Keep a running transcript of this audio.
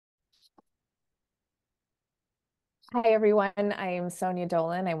Hi, everyone. I am Sonia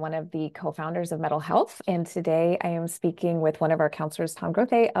Dolan. I'm one of the co-founders of Mettle Health. And today I am speaking with one of our counselors, Tom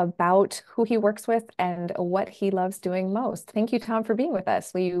Grothe, about who he works with and what he loves doing most. Thank you, Tom, for being with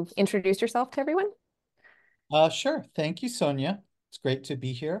us. Will you introduce yourself to everyone? Sure. Thank you, Sonia. It's great to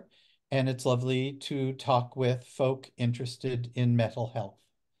be here, and it's lovely to talk with folk interested in mental health.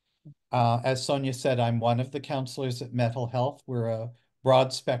 As Sonia said, I'm one of the counselors at Mental Health. We're a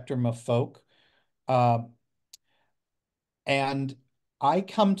broad spectrum of folk. Uh, and I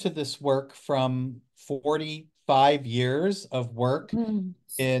come to this work from 45 years of work Mm.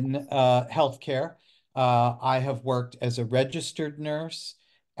 in healthcare. I have worked as a registered nurse,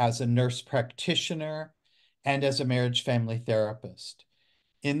 as a nurse practitioner, and as a marriage family therapist.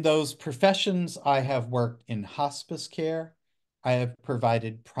 In those professions, I have worked in hospice care. I have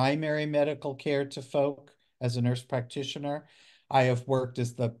provided primary medical care to folk as a nurse practitioner. I have worked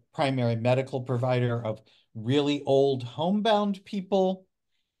as the primary medical provider of really old homebound people.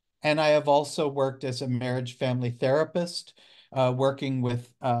 And I have also worked as a marriage family therapist, working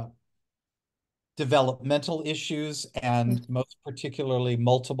with developmental issues and most particularly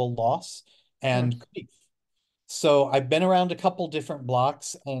multiple loss Mm. and grief. So I've been around a couple different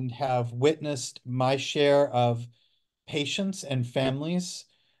blocks and have witnessed my share of patients and families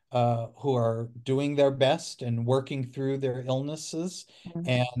who are doing their best and working through their illnesses.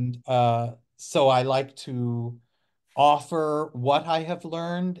 Mm. And so I like to offer what I have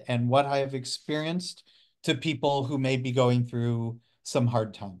learned and what I have experienced to people who may be going through some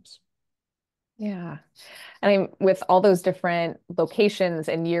hard times. Yeah. And I'm with all those different locations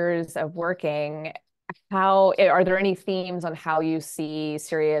and years of working, how are there any themes on how you see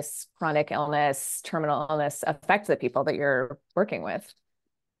serious chronic illness, terminal illness affect the people that you're working with?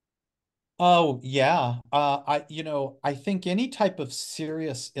 Oh, yeah. I think any type of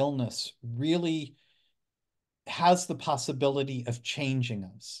serious illness really has the possibility of changing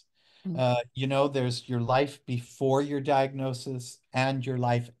us. Mm. There's your life before your diagnosis and your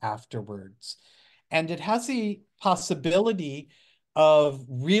life afterwards. And it has the possibility of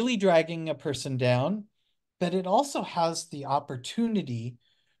really dragging a person down, but it also has the opportunity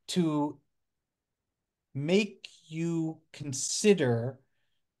to make you consider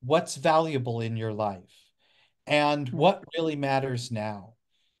what's valuable in your life and Mm. what really matters now.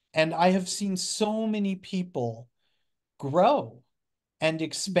 And I have seen so many people grow and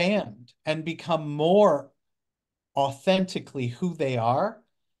expand and become more authentically who they are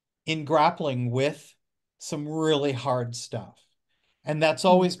in grappling with some really hard stuff. And that's Mm.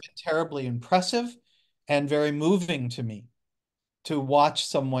 always been terribly impressive and very moving to me to watch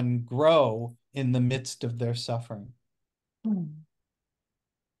someone grow in the midst of their suffering. Mm.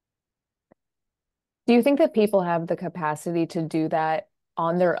 Do you think that people have the capacity to do that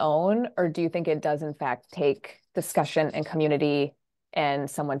on their own, or do you think it does, in fact, take discussion and community and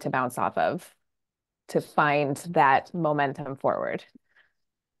someone to bounce off of to find that momentum forward?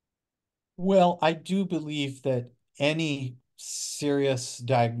 Well, I do believe that any serious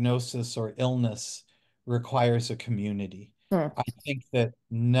diagnosis or illness requires a community. Hmm. I think that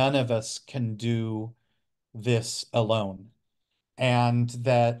none of us can do this alone. And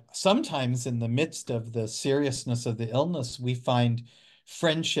that sometimes in the midst of the seriousness of the illness, we find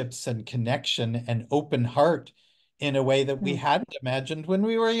friendships and connection and open heart in a way that we Hmm. hadn't imagined when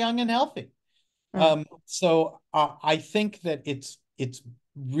we were young and healthy. Hmm. I think that it's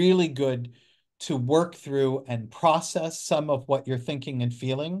really good to work through and process some of what you're thinking and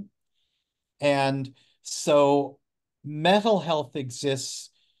feeling. And so mental health exists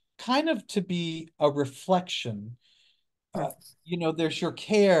kind of to be a reflection. Hmm. uh, there's your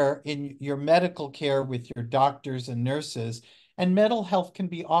care in your medical care with your doctors and nurses, and mental health can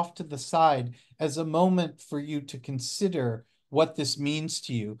be off to the side as a moment for you to consider what this means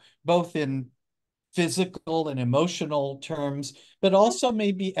to you, both in physical and emotional terms, but also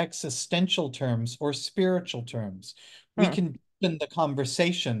maybe existential terms or spiritual terms. We Hmm. can deepen the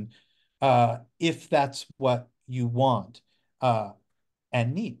conversation if that's what you want uh,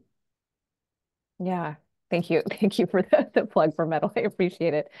 and need. Yeah. Thank you. Thank you for the plug for Mettle. I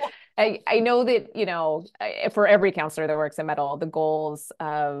appreciate it. I know that, for every counselor that works in Mettle, the goals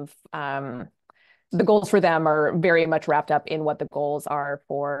for them are very much wrapped up in what the goals are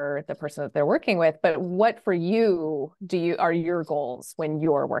for the person that they're working with. But what for you are your goals when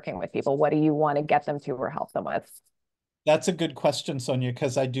you're working with people? What do you want to get them to or help them with? That's a good question, Sonia,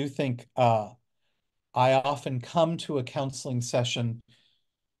 because I do think I often come to a counseling session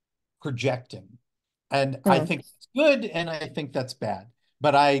projecting. And I Mm. think it's good and I think that's bad.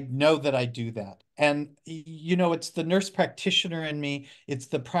 But I know that I do that. And, it's the nurse practitioner in me, it's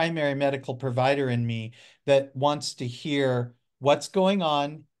the primary medical provider in me that wants to hear what's going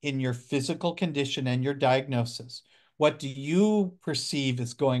on in your physical condition and your diagnosis. What do you perceive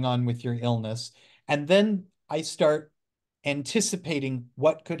is going on with your illness? And then I start anticipating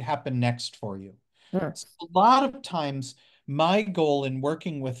what could happen next for you. Mm, So a lot of times, my goal in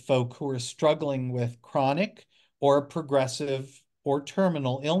working with folk who are struggling with chronic or progressive or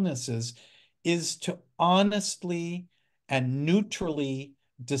terminal illnesses is to honestly and neutrally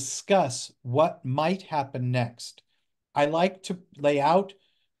discuss what might happen next. I like to lay out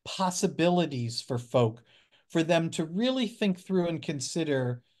possibilities for folk, for them to really think through and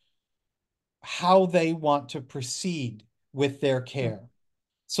consider how they want to proceed with their mm. care.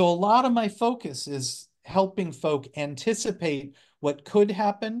 So a lot of my focus is helping folk anticipate what could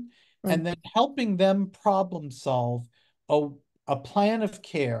happen Mm. and then helping them problem solve a, a plan of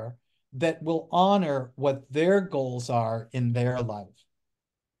care that will honor what their goals are in their life.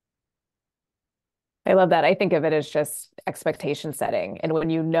 I love that. I think of it as just expectation setting. And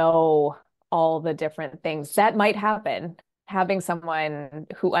when you know all the different things that might happen, having someone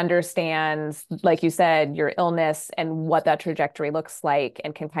who understands, like you said, your illness and what that trajectory looks like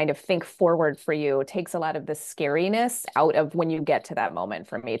and can kind of think forward for you takes a lot of the scariness out of when you get to that moment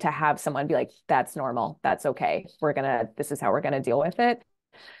for me to have someone be like, that's normal. That's okay. This is how we're going to deal with it.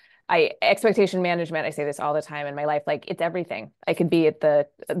 Expectation management, I say this all the time in my life, like it's everything. I could be at the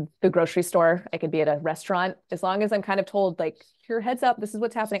grocery store, I could be at a restaurant, as long as I'm kind of told like, your heads up, this is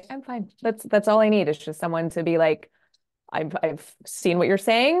what's happening, I'm fine. That's all I need. It's just someone to be like, I've seen what you're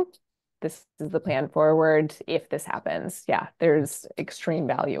saying. This is the plan forward if this happens. Yeah, there's extreme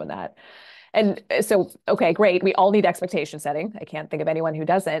value in that. And so, okay, great. We all need expectation setting. I can't think of anyone who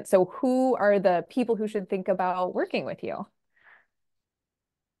doesn't. So who are the people who should think about working with you?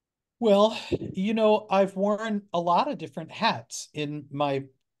 Well, I've worn a lot of different hats in my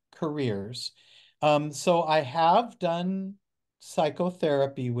careers. So I have done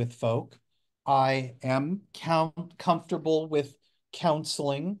psychotherapy with folk. I am comfortable with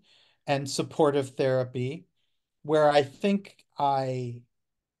counseling and supportive therapy. Where I think I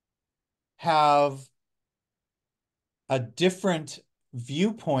have a different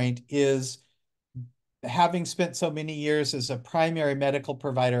viewpoint is having spent so many years as a primary medical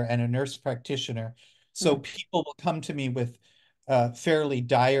provider and a nurse practitioner. So Mm, people will come to me with fairly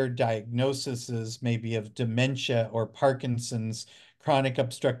dire diagnoses, maybe of dementia or Parkinson's, chronic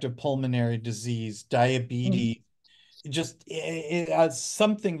obstructive pulmonary disease, mm, diabetes, just as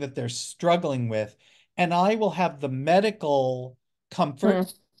something that they're struggling with. And I will have the medical comfort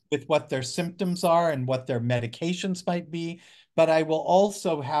mm, with what their symptoms are and what their medications might be. But I will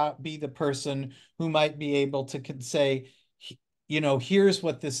also be the person who might be able to say, here's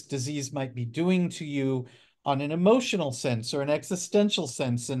what this disease might be doing to you on an emotional sense or an existential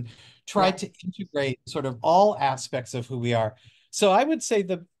sense, and try yeah. to integrate sort of all aspects of who we are. So I would say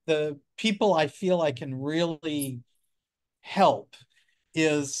the people I feel I can really help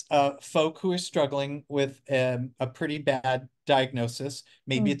is folk who are struggling with a pretty bad diagnosis.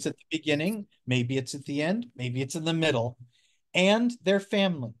 Maybe Mm, it's at the beginning, maybe it's at the end, maybe it's in the middle, and their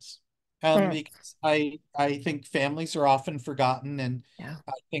families. mm, Because I think families are often forgotten, and yeah.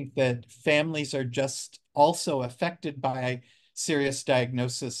 I think that families are just also affected by serious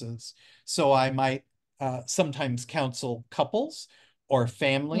diagnoses. So I might sometimes counsel couples or Mm,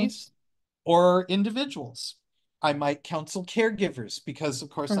 families or individuals. I might counsel caregivers because, of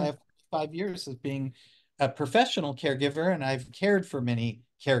course, I mm. have 5 years of being a professional caregiver and I've cared for many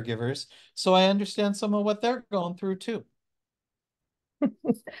caregivers. So I understand some of what they're going through too.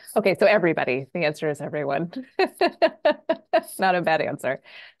 Okay, so everybody, the answer is everyone. Not a bad answer.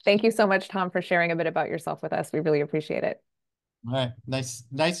 Thank you so much, Tom, for sharing a bit about yourself with us. We really appreciate it. All right.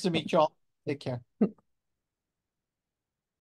 Nice to meet you all. Take care.